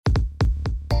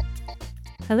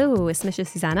Hello, it's Misha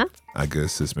Susanna.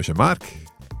 Agus is Misha Mark.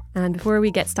 And before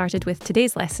we get started with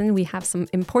today's lesson, we have some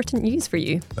important news for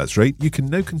you. That's right, you can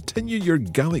now continue your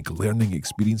Gaelic learning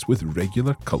experience with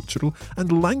regular cultural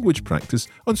and language practice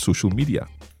on social media.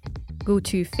 Go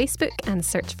to Facebook and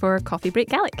search for Coffee Break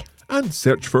Gaelic. And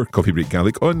search for Coffee Break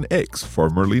Gaelic on X,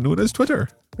 formerly known as Twitter.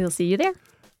 We'll see you there.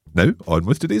 Now, on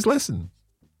with today's lesson.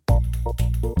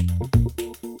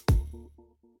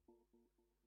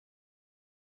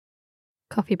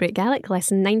 Coffee Break Gaelic,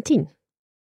 lesson 19.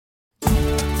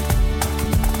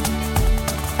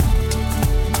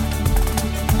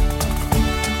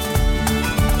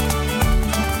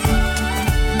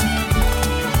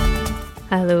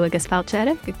 Hello, agus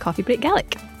fáilte good Coffee Break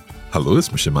Gaelic. Hello,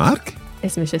 it's Misha Mark.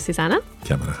 It's Misha Susanna.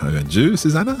 Camera, how and you,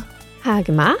 Susanna?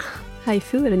 Hagma. Hi,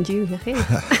 Fuer and you.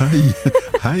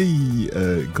 Hi,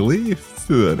 Gley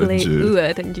Fuer and you.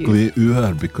 Gley and you. Gley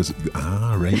Uer, because,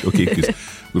 right, okay, because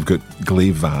we've got Gley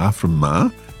Va from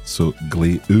Ma, so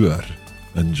Gley Uer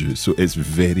and you. So it's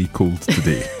very cold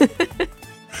today.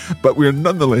 But we're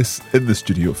nonetheless in the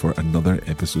studio for another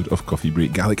episode of Coffee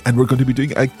Break Gaelic, and we're going to be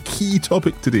doing a key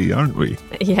topic today, aren't we?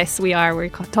 Yes, we are. We're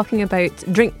talking about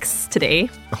drinks today.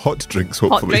 Hot drinks,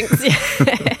 hopefully. Hot drinks,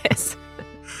 yes.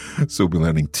 So we're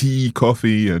learning tea,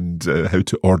 coffee, and how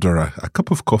to order a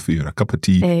cup of coffee or a cup of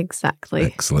tea. Exactly.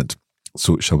 Excellent.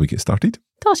 So shall we get started?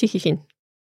 Tá sí chin.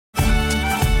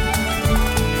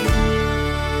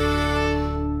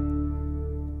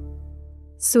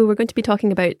 So we're going to be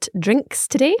talking about drinks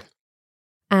today.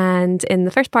 And in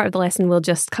the first part of the lesson, we'll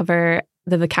just cover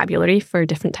the vocabulary for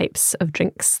different types of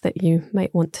drinks that you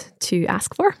might want to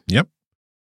ask for. Yep.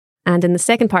 And in the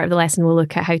second part of the lesson, we'll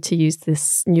look at how to use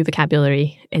this new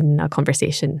vocabulary in a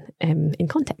conversation in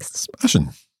context.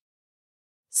 Smashing.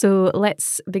 So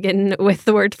let's begin with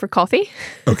the word for coffee.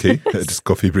 Okay, it's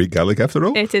Coffee Break Gaelic after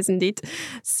all. It is indeed.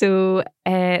 So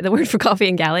the word for coffee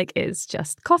in Gaelic is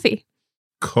just coffee.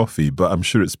 Coffee, but I'm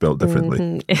sure it's spelled differently.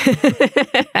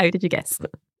 Mm-hmm. How did you guess?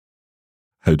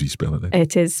 How do you spell it then?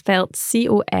 It is spelled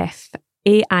Cofaidh.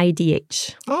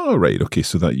 Oh, right. Okay,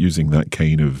 so that using that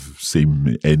kind of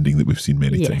same ending that we've seen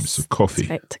many times. So coffee.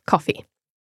 That's right. Coffee.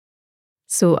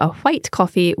 So a white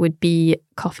coffee would be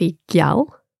coffee gyal.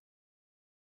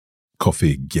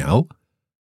 Coffee gal.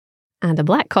 And a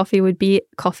black coffee would be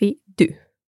coffee do.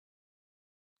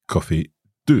 Coffee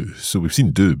do. So we've seen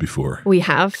do before. We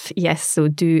have, yes. So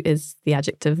do is the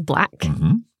adjective black.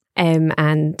 Mm-hmm.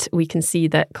 And we can see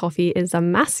that coffee is a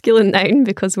masculine noun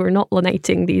because we're not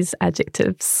leniting these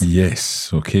adjectives.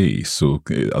 Yes, okay. So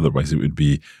otherwise it would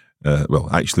be, well,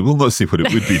 actually, we'll not say what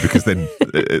it would be because then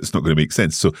it's not going to make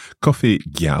sense. So coffee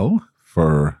gyal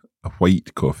for a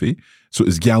white coffee. So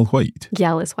is gyal white?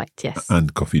 Gyal is white, yes.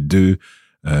 And coffee do,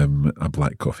 a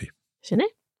black coffee. Shouldn't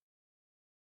it?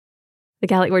 The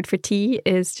Gaelic word for tea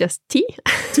is just tea.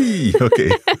 Tea,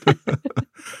 okay.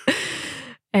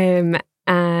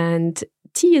 And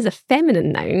tea is a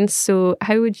feminine noun, so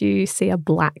how would you say a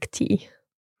black tea?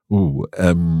 Oh,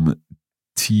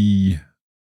 tea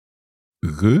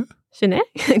gu? Shouldn't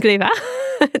it? Greva.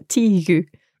 Tea gu.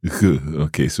 Gu,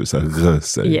 okay, so it's a r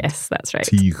sound. Yes, that's right.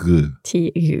 Tea gu.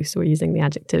 Tea gu. So we're using the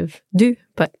adjective do,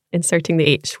 but inserting the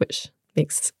H, which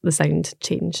makes the sound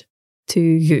change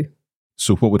to gu.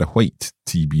 So what would a white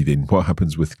tea be then? What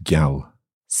happens with gal?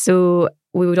 So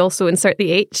we would also insert the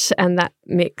H, and that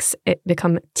makes it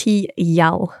become tea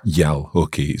yal. Yal,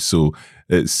 okay. So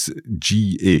it's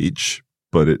GH,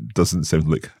 but it doesn't sound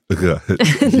like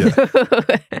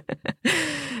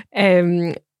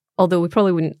although we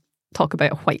probably wouldn't talk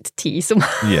about white tea so much.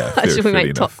 Yeah, fair we might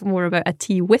enough. talk more about a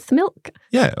tea with milk.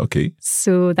 Yeah, okay.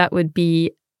 So that would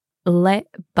be le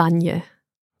bagne.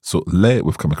 So le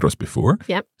we've come across before.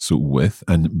 Yep. So with,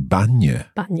 and bagne.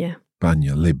 Bagne.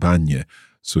 Bagne, le bagne.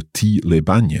 So tea le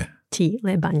bagne. Tea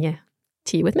le bagne.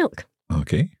 Tea with milk.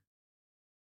 Okay.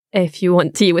 If you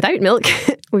want tea without milk,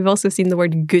 we've also seen the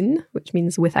word gun, which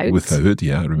means without. Without,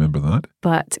 yeah, I remember that.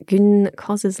 But gun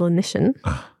causes lenition.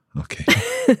 Ah, okay.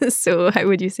 So how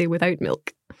would you say without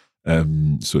milk?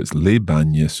 So it's le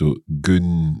bagne, so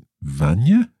gun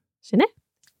vagne. Shouldn't it?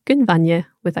 Gun vagne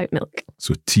without milk.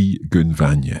 So tea gun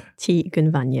vagne. Tea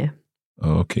gun vagne.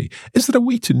 Okay. Is there a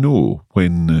way to know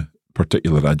when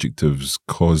particular adjectives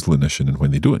cause lenition and when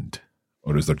they don't?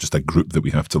 Or is there just a group that we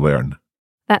have to learn?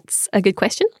 That's a good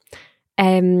question.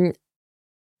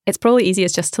 It's probably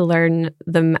easiest just to learn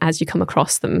them as you come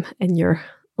across them in your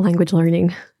language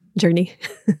learning journey.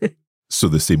 So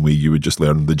the same way you would just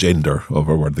learn the gender of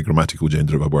a word, the grammatical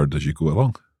gender of a word as you go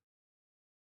along?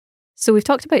 So we've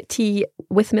talked about tea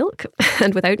with milk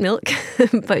and without milk,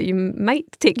 but you might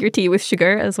take your tea with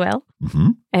sugar as well.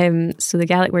 So the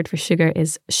Gaelic word for sugar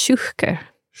is siúchar.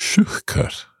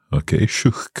 Siúchar. Okay,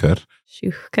 siúchar.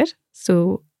 Siúchar.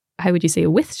 So how would you say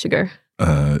with sugar?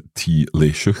 Tí le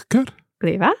siúchar.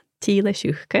 Gleva. Tí le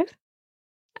siúchar.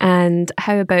 And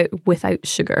how about without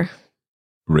sugar?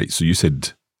 Right, so you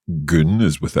said gun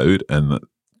is without and that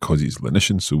causes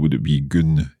lenition, so would it be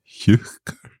gun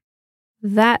siúchar?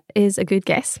 That is a good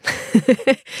guess.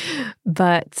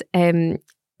 But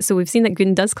so we've seen that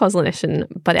gun does cause lenition,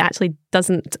 but it actually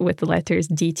doesn't with the letters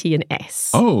D, T and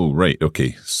S. Oh, right,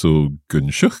 okay. So gun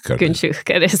siúchar. Gun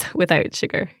siúchar is without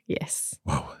sugar, yes.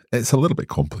 Wow, it's a little bit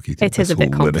complicated. It is a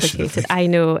bit complicated. I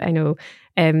know.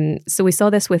 So we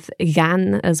saw this with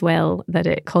gan as well, that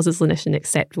it causes lenition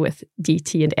except with D,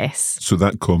 T and S. So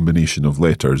that combination of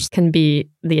letters Can be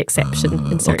the exception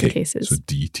in certain cases. So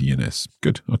D, T and S.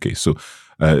 Good. Okay, so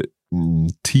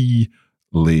T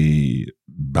le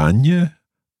banya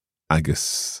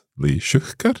agus le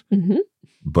siúchar,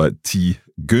 but T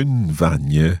gun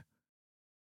vanya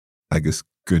agus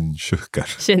gun siúchar.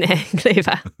 Sinne,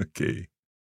 gleva. Okay.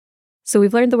 So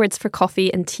we've learned the words for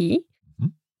coffee and tea,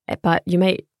 but you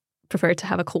might prefer to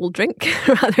have a cold drink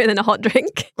rather than a hot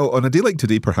drink. Oh, on a day like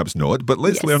today, perhaps not, but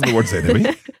let's learn the words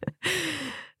anyway.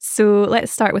 So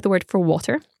let's start with the word for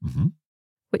water,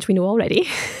 which we know already.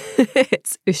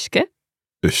 It's uisce.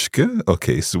 Uisce.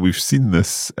 Okay, so we've seen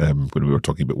this when we were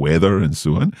talking about weather and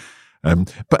so on.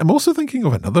 But I'm also thinking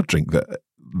of another drink that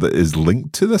is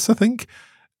linked to this, I think.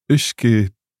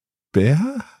 Uisce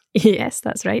beha? Yes,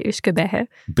 that's right. Uisce beha.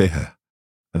 Beha.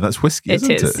 And that's whiskey,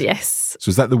 isn't it? It is, yes. So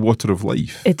is that the water of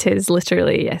life? It is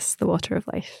literally, yes, the water of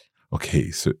life. Okay,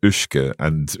 so uisce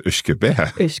and uisce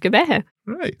beha. Uisce beha.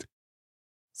 Right.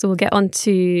 So we'll get on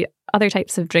to other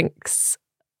types of drinks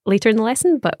later in the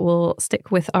lesson, but we'll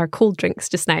stick with our cold drinks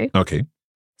just now. Okay.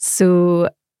 So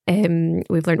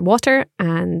we've learned water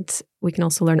and we can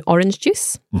also learn orange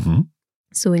juice.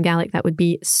 So in Gaelic, that would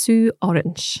be sú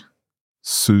orange.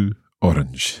 Sú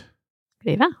orange.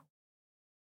 Breva.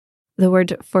 The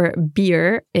word for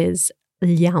beer is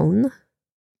ljaun.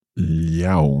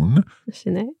 Ljaun.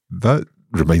 That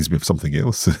reminds me of something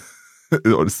else.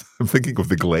 I'm thinking of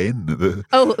the Glen.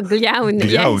 Gljaun.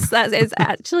 Yes, it's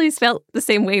actually spelt the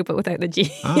same way, but without the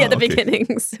G at the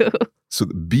beginning. So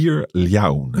the beer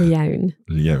ljaun. Ljaun.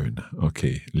 Ljaun.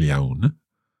 Okay, ljaun.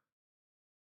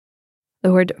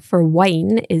 The word for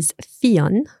wine is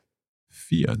fian.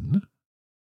 Fian.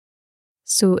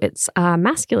 So it's a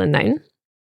masculine noun.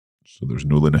 So there's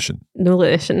no lenition. No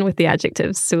lenition with the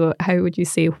adjectives. So how would you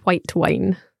say white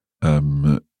wine?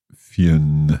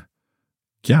 Fian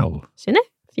gal. Sinne?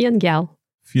 Fian gal.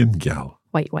 Fian gal.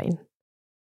 White wine.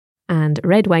 And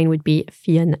red wine would be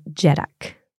fian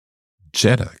jerak.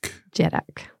 Jerak.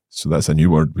 Jerak. So that's a new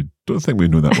word. We don't think we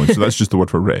know that one. So that's just the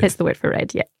word for red. It's the word for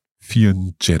red, yeah.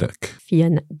 Fian jerak.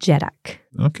 Fian jerak.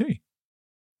 Okay.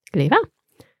 Gleva.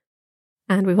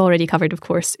 And we've already covered, of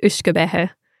course, uisce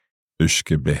beha.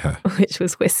 Uisce beha. Which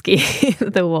was whiskey,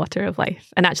 the water of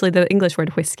life. And actually the English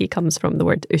word whiskey comes from the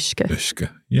word uisce. Uisce,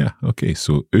 yeah. Okay,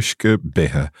 so uisce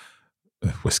beha,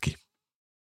 whiskey.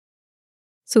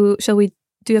 So shall we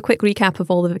do a quick recap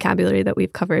of all the vocabulary that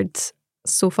we've covered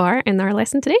so far in our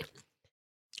lesson today?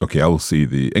 Okay, I'll say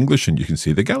the English and you can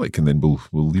say the Gaelic, and then we'll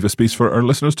leave a space for our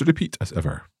listeners to repeat as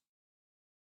ever.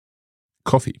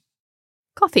 Coffee.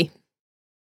 Coffee.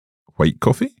 White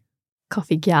coffee.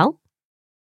 Coffee gal.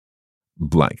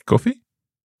 Black coffee.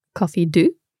 Coffee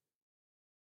do.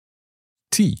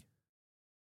 Tea.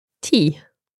 Tea.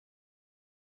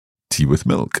 Tea with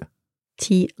milk.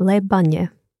 Tea le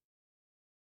banya.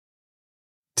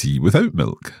 Tea without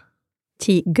milk.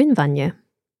 Tea gun vanya.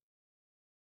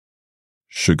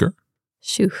 Sugar.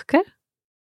 Siúchar.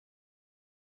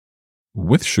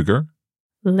 With sugar.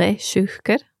 Le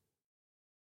siúchar.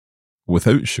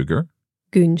 Without sugar.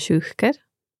 Gun siúchar.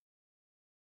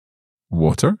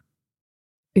 Water.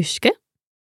 Uisce.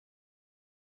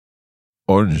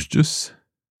 Orange juice.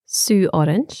 Sú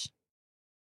orange.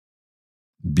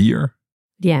 Beer.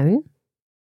 Ljaun.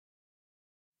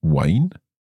 Wine.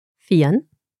 Fian.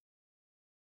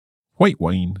 White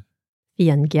wine.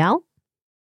 Fian gal.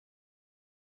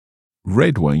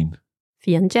 Red wine.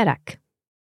 Fian jerak.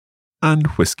 And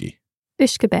whiskey.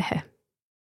 Uisce beha.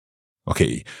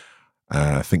 Okay,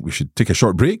 I think we should take a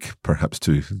short break, perhaps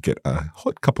to get a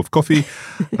hot cup of coffee,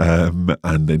 and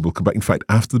then we'll come back. In fact,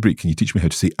 after the break, can you teach me how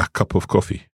to say a cup of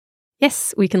coffee?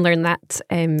 Yes, we can learn that.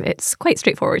 It's quite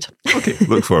straightforward. Okay,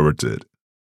 look forward to it.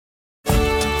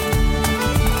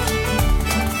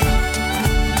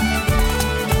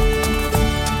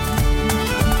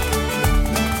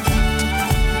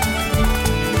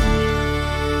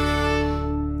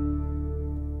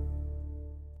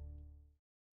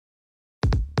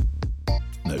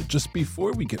 Now, just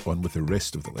before we get on with the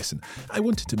rest of the lesson, I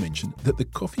wanted to mention that the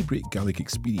Coffee Break Gaelic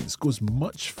experience goes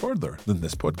much further than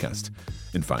this podcast.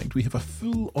 In fact, we have a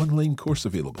full online course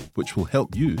available which will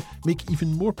help you make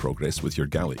even more progress with your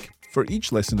Gaelic. For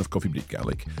each lesson of Coffee Break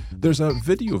Gaelic, there's a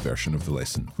video version of the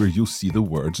lesson where you'll see the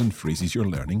words and phrases you're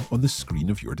learning on the screen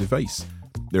of your device.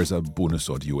 There's a bonus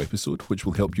audio episode which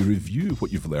will help you review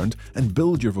what you've learned and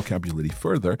build your vocabulary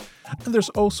further. And there's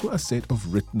also a set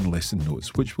of written lesson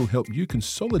notes which will help you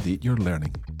consolidate your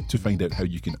learning. To find out how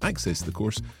you can access the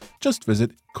course, just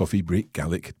visit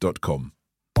coffeebreakgaelic.com.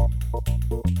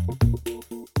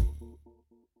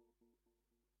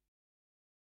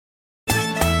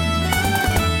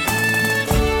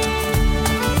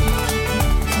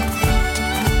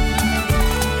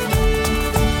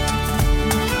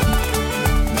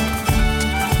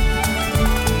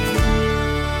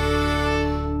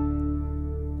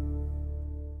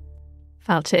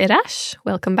 Fáilte Irash,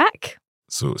 welcome back.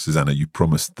 So, Susanna, you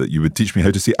promised that you would teach me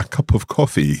how to say a cup of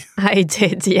coffee. I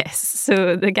did, yes.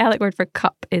 So the Gaelic word for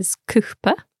cup is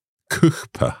cúchpa.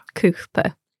 Cúchpa.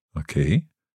 Cúchpa. Okay.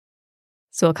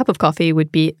 So a cup of coffee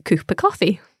would be cúchpa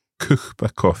coffee.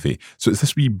 Cúchpa coffee. So it's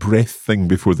this wee breath thing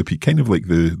before the P, kind of like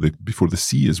the before the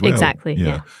C as well. Exactly,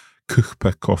 yeah.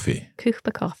 Cúchpa coffee.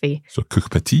 Cúchpa coffee. So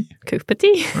cúchpa tea? Cúchpa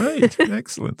tea. Right,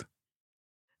 excellent.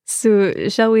 So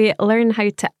shall we learn how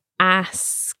to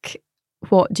ask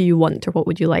what do you want or what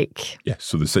would you like? Yeah,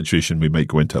 so the situation, we might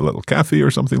go into a little cafe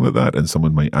or something like that and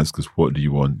someone might ask us, what do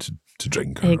you want to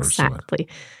drink? Exactly.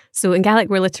 So in Gaelic,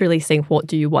 we're literally saying, what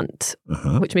do you want?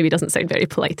 Which maybe doesn't sound very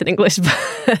polite in English,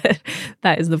 but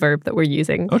that is the verb that we're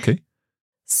using. Okay.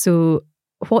 So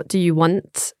what do you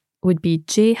want would be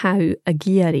Jehu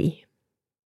Agiari.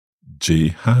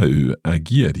 Jehu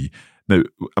Agiari. Now,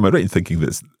 am I right in thinking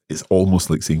that it's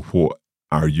almost like saying, what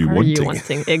are you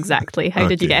wanting? Exactly. How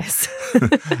did you guess?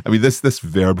 I mean, this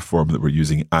verb form that we're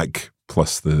using, ag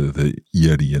plus the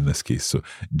iari in this case. So,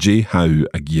 Jehu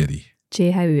Agiari.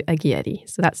 Jehu Agiari.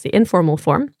 So that's the informal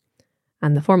form.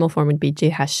 And the formal form would be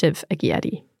Jehashiv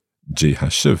Agiari.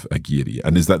 Jehashiv Agiari.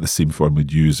 And is that the same form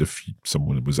we'd use if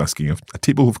someone was asking a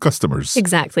table of customers?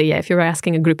 Exactly, yeah. If you were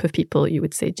asking a group of people, you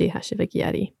would say Jehashiv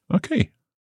Agiari. Okay.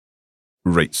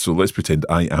 Right, so let's pretend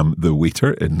I am the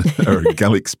waiter in our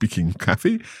Gaelic-speaking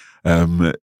cafe.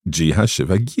 Jehashiv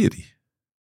Agiari.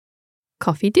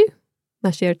 Coffee do.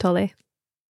 Masher tole.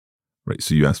 Right,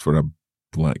 so you asked for a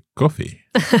black coffee.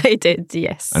 I did,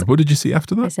 yes. And what did you say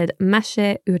after that? I said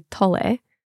mashe tole,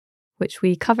 which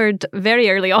we covered very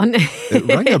early on It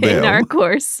rang a bell. in our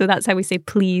course. So that's how we say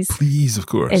please. Please, of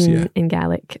course, in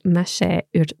Gaelic. Mashe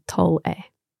tole.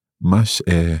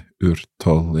 Mashe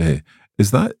tole.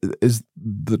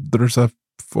 There's a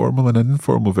formal and an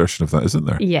informal version of that, isn't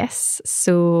there? Yes.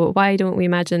 So why don't we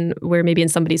imagine we're maybe in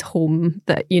somebody's home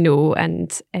that you know,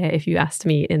 and if you asked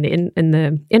me in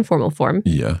the informal form,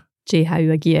 yeah,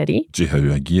 Jehu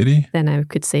Agiari, then I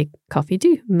could say coffee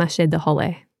do, mashe de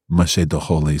hole. Mashe de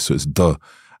hole, so it's duh.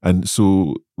 And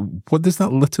so what does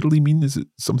that literally mean? Is it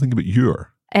something about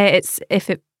your? It's if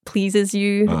it pleases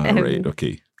you. Right,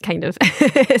 okay. Kind of.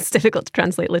 It's difficult to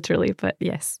translate literally, but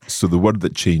yes. So the word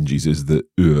that changes is the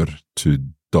to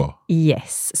da.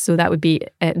 Yes. So that would be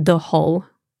the hol,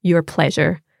 your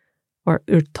pleasure, or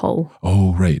tol.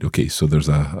 Oh, right. Okay. So there's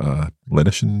a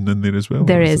lenition in there as well?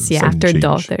 There is, yeah. After change?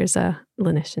 da, there's a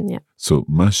lenition, yeah. So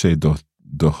mashe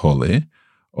do hole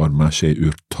or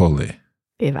mashe tole.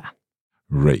 Eva.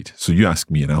 Right. So you ask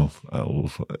me and I'll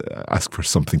ask for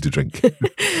something to drink.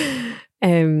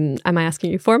 Am I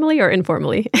asking you formally or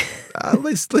informally?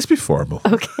 Let's be formal.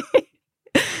 Okay.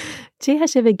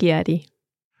 Jehashiv Agiari.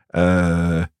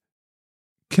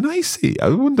 Can I say, I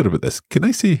wonder about this, can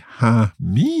I say ha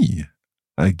mi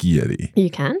agiari? You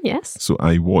can, yes. So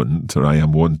I want, or I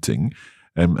am wanting,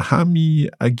 ha mi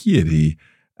agiari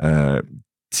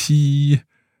ti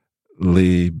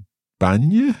le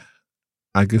bagne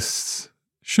agus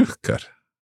shuchkar.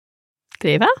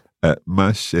 Greva?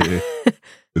 Mashe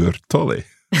tole.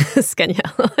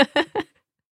 Skenial.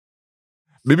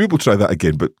 Maybe we'll try that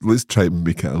again, but let's try and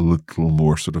make it a little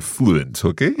more sort of fluent,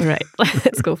 okay? Right,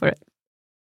 let's go for it.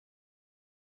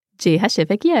 Jehashiv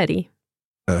Agiari.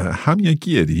 Ha mi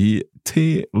agiari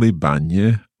te le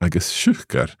bagne agus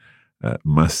shuchkar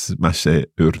mashe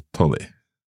tole.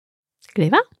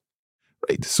 Greva?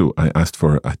 Right, so I asked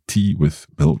for a tea with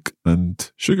milk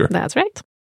and sugar. That's right.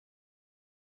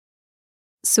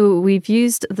 So we've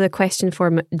used the question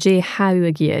form Jehu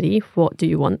Agiari, what do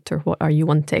you want or what are you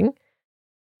wanting?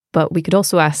 But we could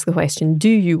also ask the question, do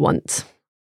you want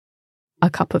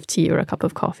a cup of tea or a cup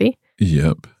of coffee?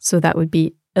 Yep. So that would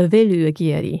be Avelu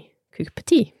Agiari, cúchpa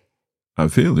tea.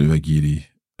 Avelu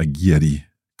agiari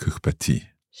Cuchpati.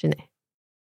 Sinné.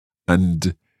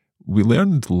 And we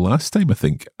learned last time, I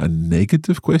think, a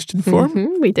negative question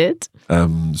form. We did.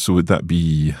 So would that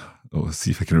be, let's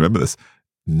see if I can remember this.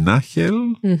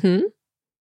 Nachel?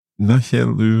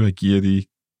 Nachel u agiri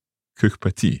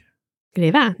cuchpati.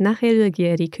 Greva, nachher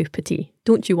ageri cuchpati.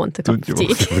 Don't you want a cup of tea?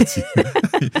 Want a cup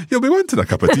of tea? You'll be wanting a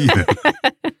cup of tea.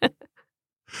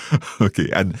 Okay,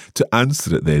 and to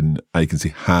answer it then, I can say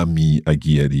hami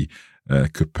agiri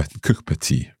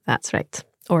cuchpati. That's right.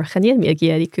 Or chanel mi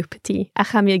ageri cuchpati.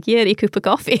 Acha mi ageri cup of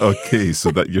coffee. Okay,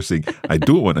 so that you're saying, I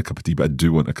don't want a cup of tea, but I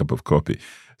do want a cup of coffee.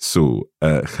 So,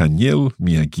 chanel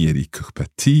mi agiri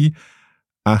cuchpati.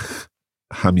 Ach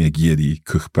ha mi agiri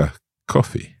cuchpa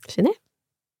coffee. Sinné.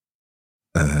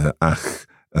 Ach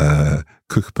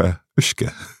cuchpa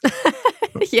ushke.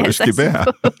 Yes, I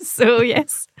suppose so,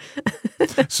 yes.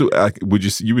 So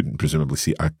you wouldn't presumably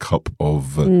say a cup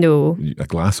of... no. A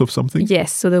glass of something?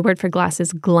 Yes, so the word for glass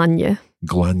is glanje.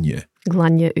 Glanje.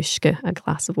 Glanje ushke, a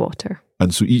glass of water.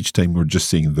 And so each time we're just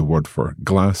saying the word for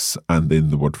glass and then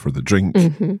the word for the drink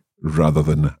rather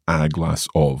than a glass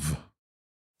of.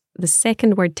 The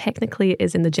second word technically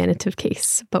is in the genitive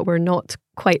case, but we're not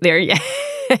quite there yet.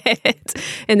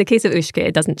 In the case of ushke,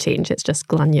 it doesn't change. It's just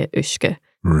glanje ushke.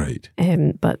 Right.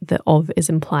 But the of is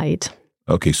implied.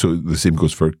 Okay, so the same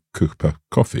goes for cuchpa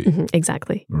coffee.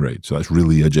 Exactly. Right. So that's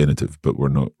really a genitive, but we're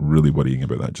not really worrying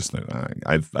about that just now.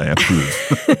 I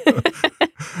approve.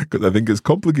 Because I think it's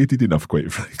complicated enough,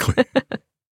 quite frankly.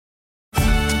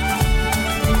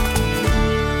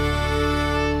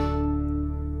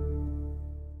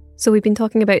 So we've been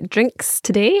talking about drinks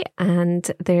today, and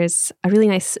there's a really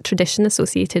nice tradition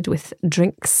associated with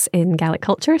drinks in Gaelic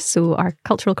culture. So our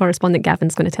cultural correspondent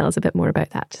Gavin's going to tell us a bit more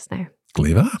about that just now.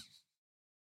 Gleva.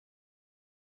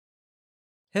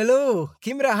 Hello,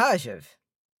 Kimra Hajev.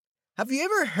 Have you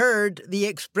ever heard the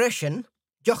expression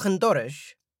Jochan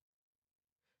Dorish?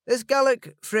 This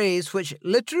Gaelic phrase, which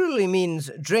literally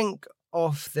means drink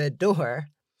off the door,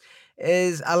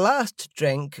 is a last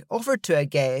drink offered to a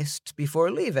guest before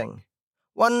leaving.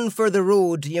 One for the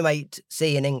road, you might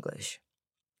say in English.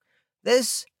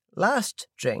 This last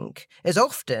drink is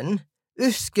often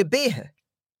CBGa,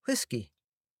 whiskey.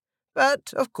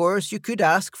 But, of course, you could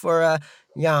ask for a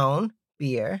jaun,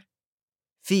 beer,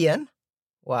 fian,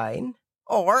 wine,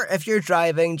 or, if you're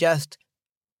driving, just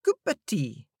cup of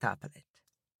tea, tapalit.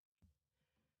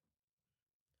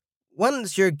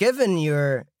 Once you're given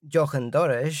your Jochan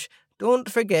Dorish,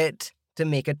 don't forget to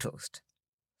make a toast.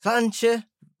 Slanche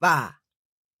va,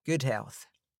 good health.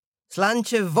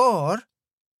 Slanche vor,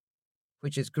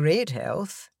 which is great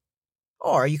health.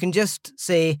 Or you can just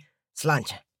say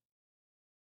slanche.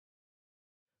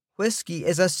 Whisky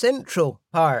is a central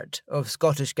part of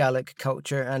Scottish Gaelic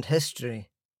culture and history.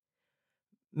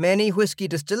 Many whisky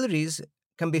distilleries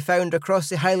can be found across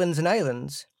the Highlands and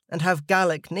Islands and have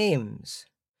Gaelic names,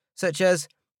 such as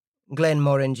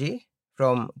Glenmorangie,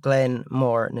 from Glen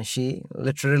Mor Nashi,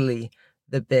 literally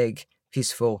the big,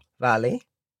 peaceful valley,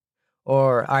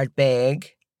 or Ardbeg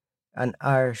and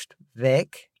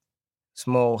Ardvek,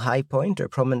 small high point or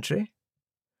promontory,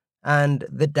 and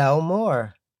the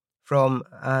Dalmore, from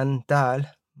An Dal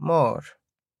Mor,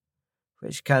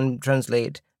 which can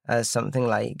translate as something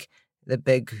like the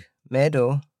big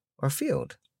meadow or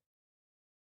field.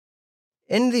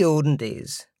 In the olden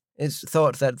days, it's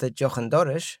thought that the Jochan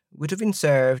Dorish would have been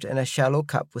served in a shallow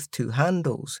cup with two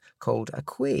handles, called a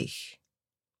quaich.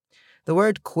 The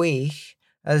word quaich,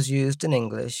 as used in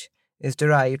English, is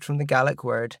derived from the Gaelic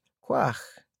word quach,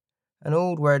 an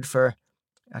old word for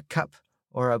a cup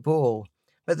or a bowl,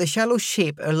 but the shallow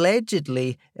shape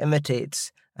allegedly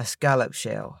imitates a scallop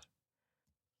shell.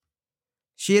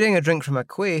 Sharing a drink from a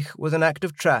quaich was an act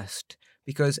of trust,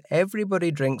 because everybody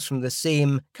drinks from the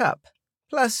same cup.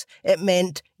 Plus, it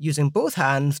meant using both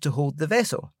hands to hold the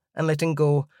vessel and letting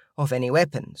go of any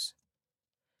weapons.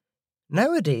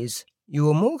 Nowadays, you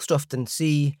will most often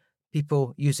see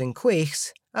people using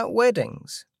quaichs at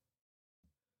weddings.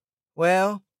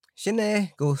 Well,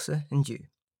 sinné gosa and you.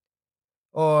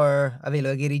 Or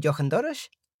avelo giri Jochan Dorish?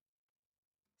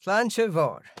 Slanche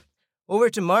vor. Over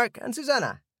to Mark and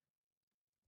Susanna.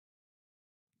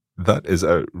 That is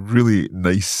a really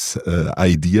nice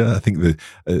idea. I think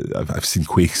I've seen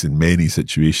quaichs in many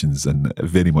situations, and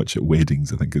very much at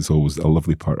weddings. I think it's always a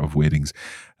lovely part of weddings.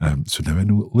 So now I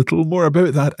know a little more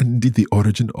about that, and indeed the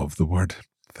origin of the word.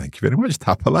 Thank you very much.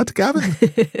 Tapalat, Gavin.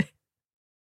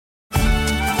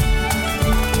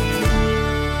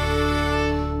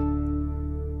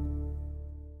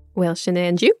 Well, Sinead,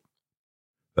 and you?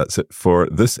 That's it for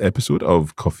this episode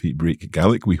of Coffee Break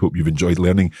Gaelic. We hope you've enjoyed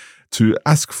learning to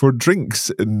ask for drinks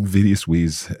in various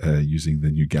ways using the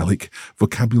new Gaelic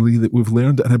vocabulary that we've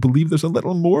learned. And I believe there's a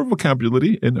little more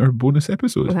vocabulary in our bonus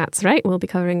episode. That's right. We'll be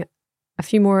covering a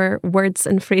few more words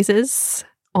and phrases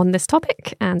on this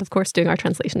topic and, of course, doing our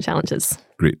translation challenges.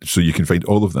 Great. So you can find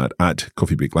all of that at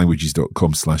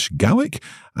coffeebreaklanguages.com/Gaelic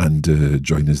and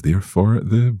join us there for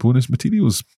the bonus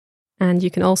materials. And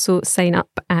you can also sign up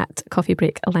at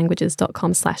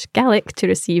coffeebreaklanguages.com/Gaelic to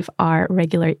receive our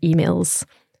regular emails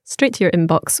straight to your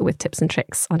inbox with tips and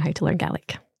tricks on how to learn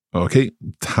Gaelic. Okay.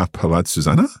 Tapalad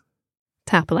Susanna.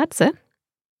 Tapaladze.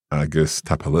 Agus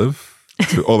Tapaliv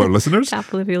to all our listeners.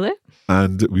 Tapalivule.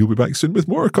 And we'll be back soon with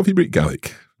more Coffee Break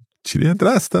Gaelic. Cheery and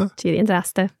drasta. Cheery and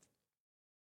drasta.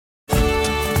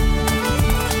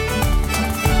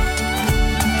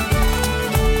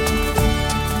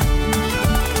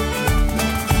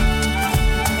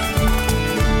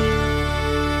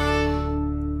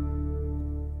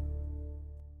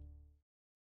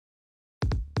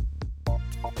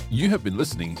 You have been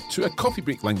listening to a Coffee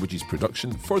Break Languages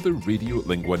production for the Radio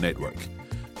Lingua Network.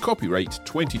 Copyright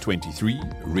 2023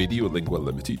 Radio Lingua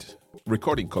Limited.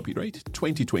 Recording copyright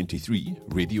 2023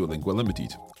 Radio Lingua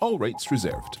Limited. All rights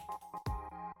reserved.